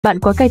Bạn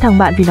quá cay thằng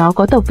bạn vì nó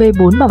có tộc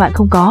V4 mà bạn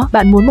không có.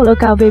 Bạn muốn một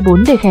account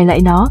V4 để khè lại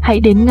nó, hãy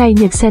đến ngay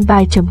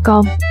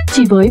nhcsenpai.com.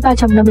 Chỉ với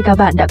 350k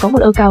bạn đã có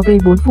một account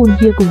V4 full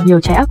gear cùng nhiều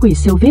trái ác quỷ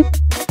siêu VIP.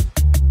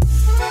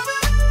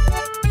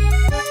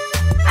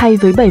 Hay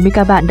với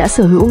 70k bạn đã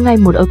sở hữu ngay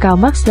một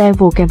account max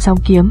level kèm song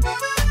kiếm.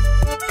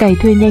 Cày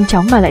thuê nhanh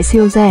chóng mà lại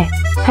siêu rẻ.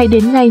 Hãy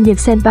đến ngay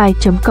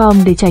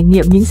nhcsenpai.com để trải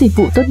nghiệm những dịch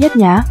vụ tốt nhất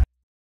nhé.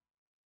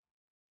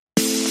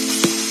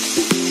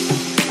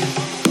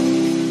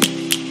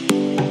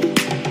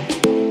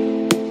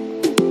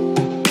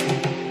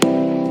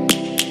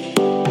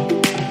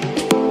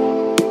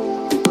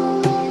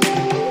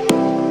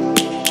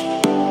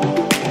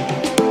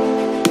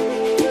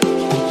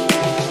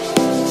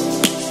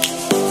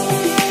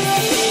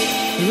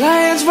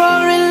 Lions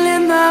roaring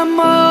in the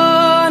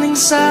morning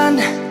sun,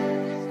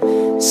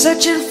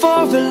 searching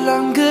for a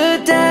longer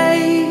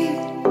day.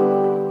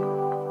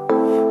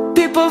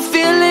 People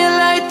feeling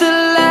like the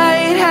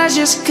light has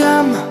just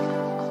come.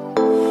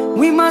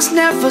 We must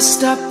never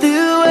stop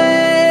the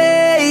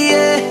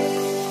way.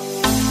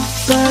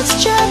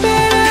 Birds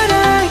jumping and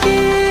I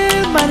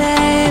hear my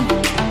name,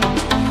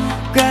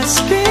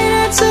 grasping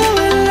into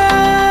a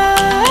life.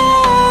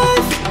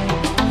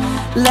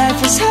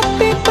 Life is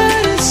happy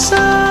but it's so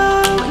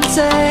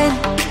insane.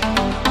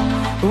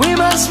 We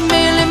must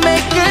merely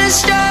make a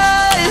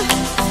start.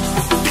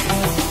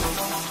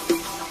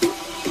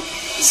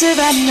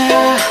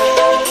 Savannah,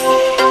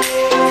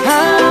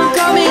 I'm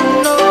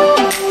coming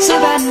home.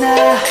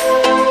 Savannah,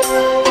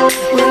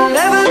 we'll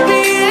never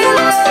be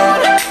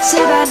alone.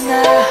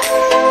 Savannah,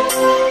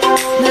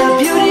 the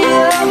beauty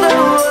of the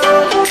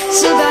world.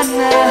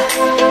 Savannah,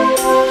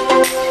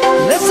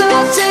 let's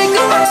all take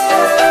a walk.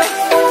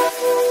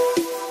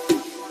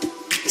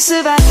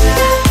 Savannah.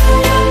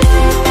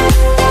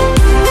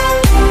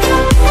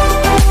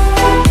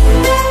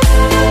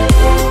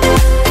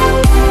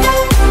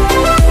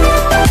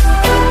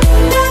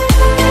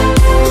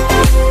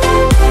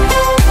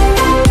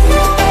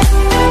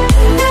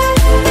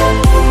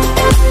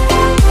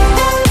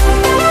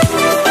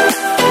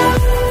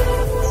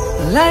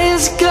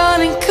 Lion's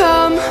gonna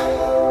come.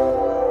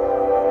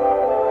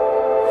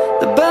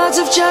 The birds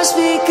have just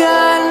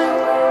begun.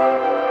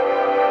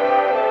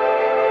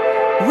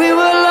 We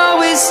will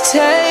always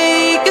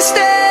take a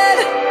stand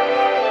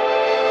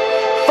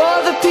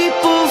for the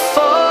people,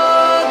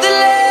 for the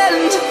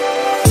land.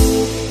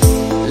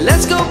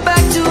 Let's go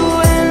back to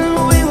when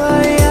we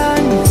were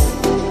young.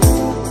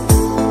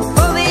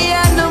 For the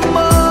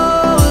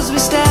animals we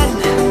stand.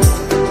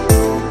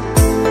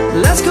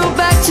 Let's go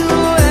back to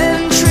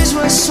when trees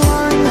were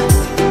swung.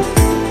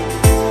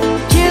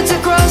 Kids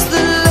across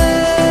the land.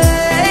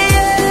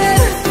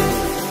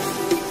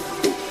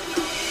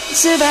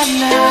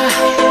 Savannah,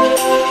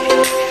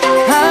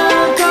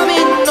 I'm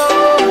coming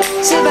home.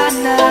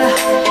 Savannah,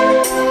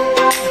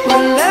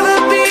 we'll never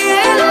be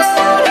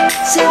alone.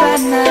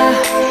 Savannah,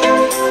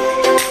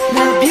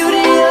 the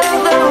beauty of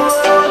the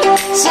world.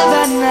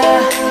 Savannah,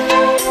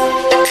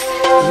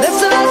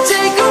 let's all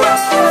take a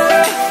walk.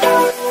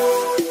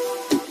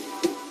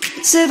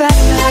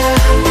 Savannah,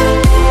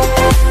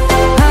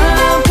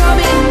 I'm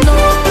coming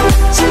home.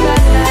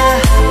 Savannah,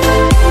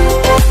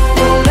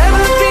 we'll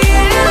never be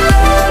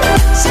alone.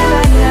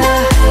 Savannah,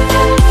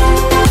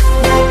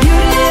 the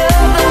beauty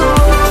of the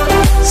world.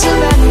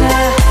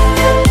 Savannah,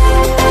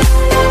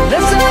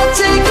 let's all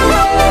take a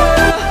walk.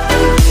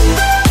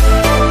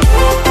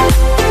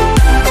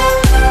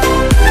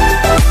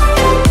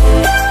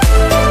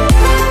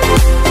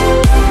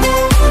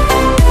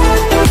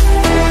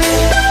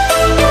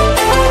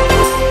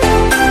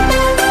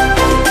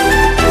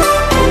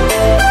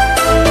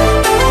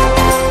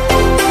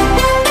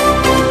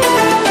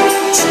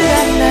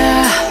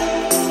 Savannah,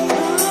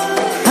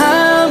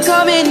 I'm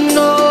coming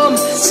home.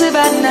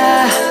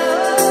 Savannah,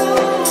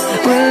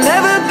 we'll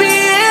never be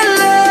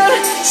alone.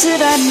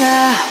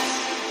 Savannah.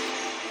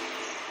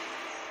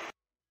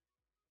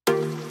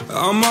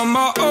 I'm on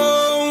my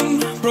own,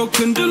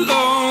 broken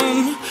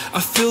alone. I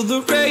feel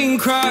the rain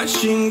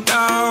crashing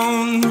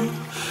down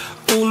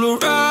all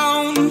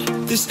around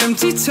this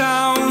empty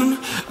town.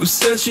 I'm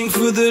searching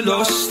for the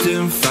lost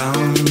and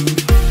found,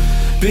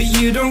 but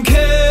you don't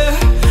care,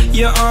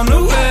 you're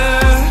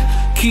unaware.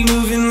 Keep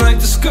moving like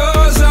the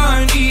scars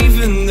aren't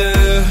even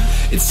there.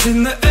 It's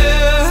in the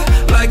air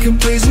like a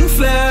blazing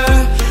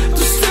flare.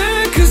 Don't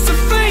stare 'cause the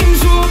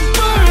flames will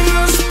burn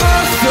us. I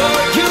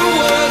thought you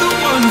were the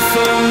one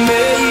for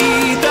me.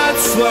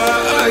 That's why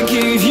I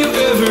gave you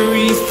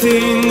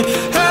everything.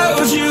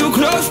 Held you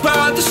close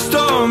by the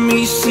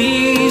stormy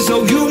seas.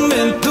 Oh, you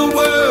meant the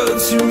world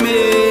to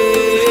me.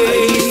 I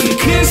used to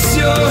kiss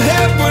your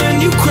head when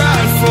you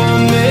cried for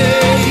me.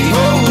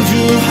 Hold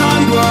your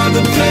hand while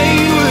the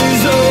pain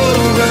was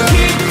over.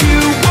 Keep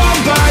you warm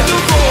by the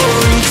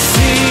roaring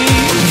sea.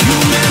 You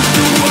meant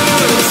the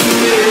world to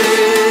me.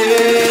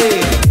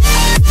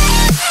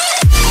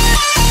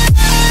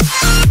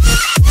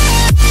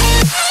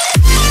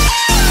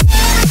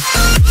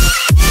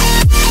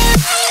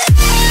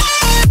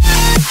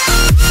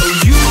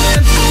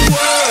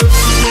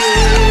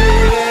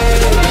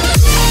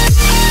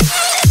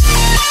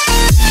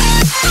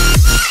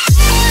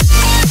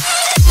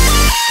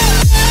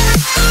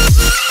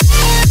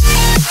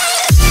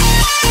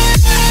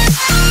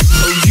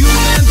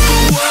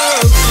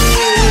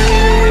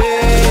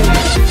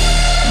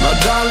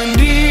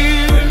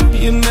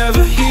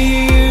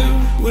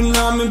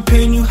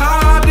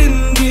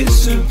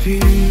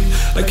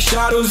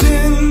 Shadows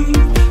in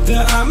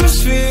the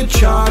atmosphere,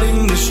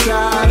 charting the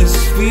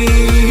stratosphere.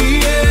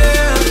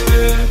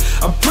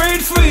 Yeah. I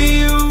prayed for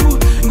you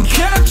and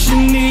kept you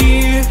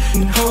near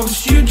in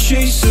hopes you'd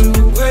chase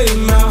away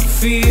my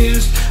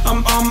fears.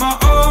 I'm on my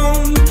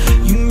own,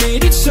 you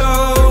made it so,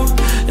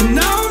 and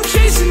now I'm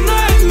chasing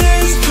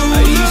nightmares.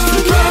 I used to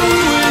run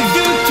with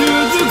you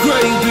through the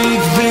great big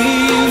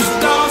leaves,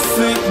 laugh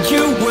at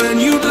you when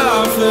you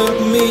laugh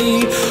at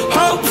me.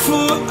 Hope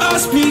for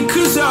us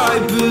because I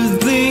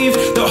believe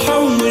the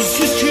home was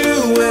just you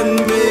and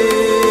me.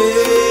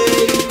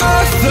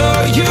 I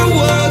thought you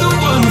were the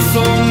one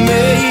for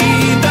me,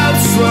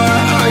 that's why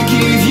I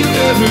gave you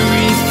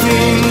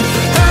everything.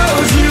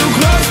 Held you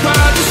close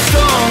by the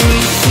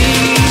stormy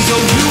seas,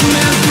 oh you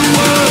meant the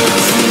world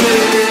to me.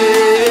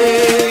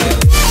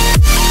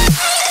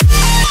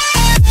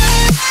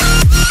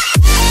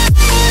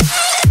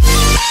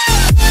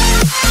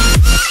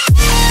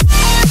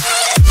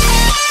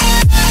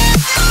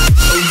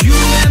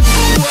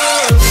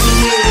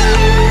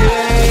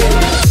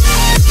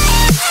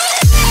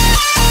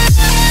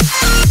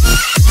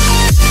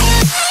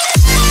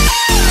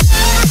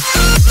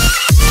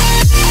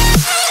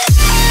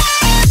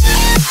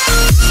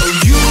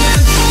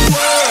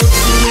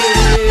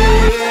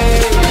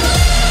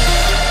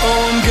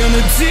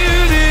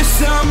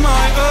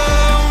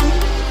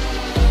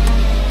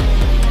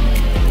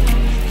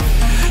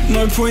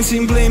 No point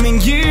in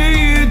blaming you,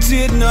 you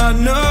did not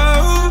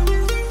know.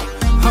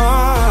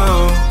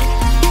 Oh.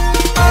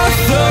 I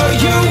thought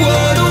you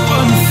were the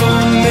one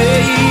for me,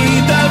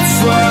 that's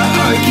why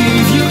I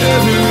gave you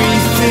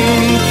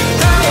everything.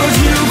 Held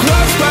you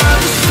close by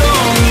the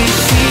stormy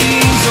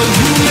seas, oh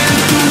you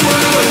meant the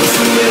world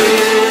to me.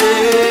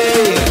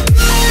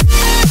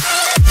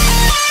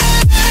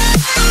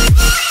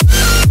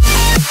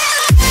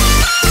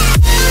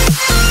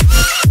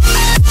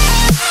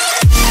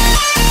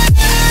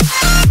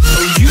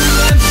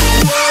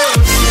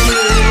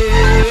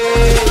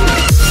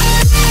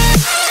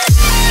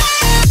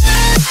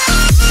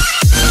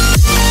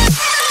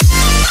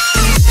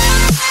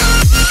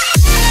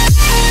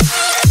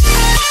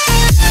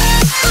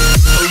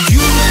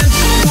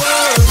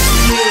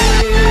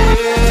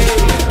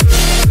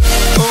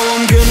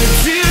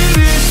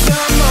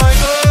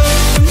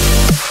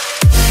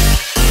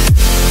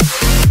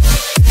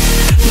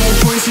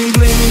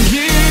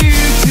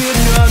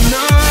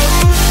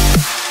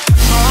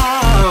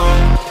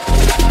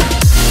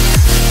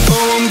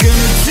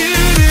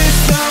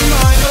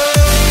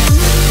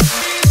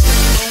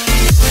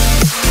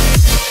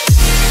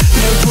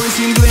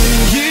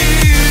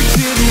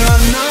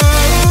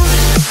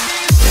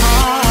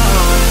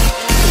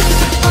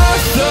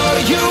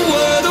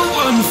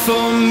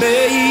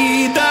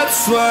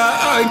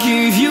 I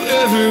gave you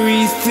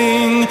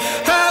everything,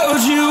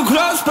 held you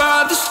close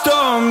by the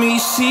stormy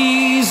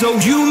seas, oh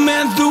you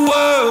meant the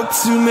world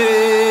to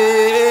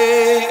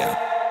me.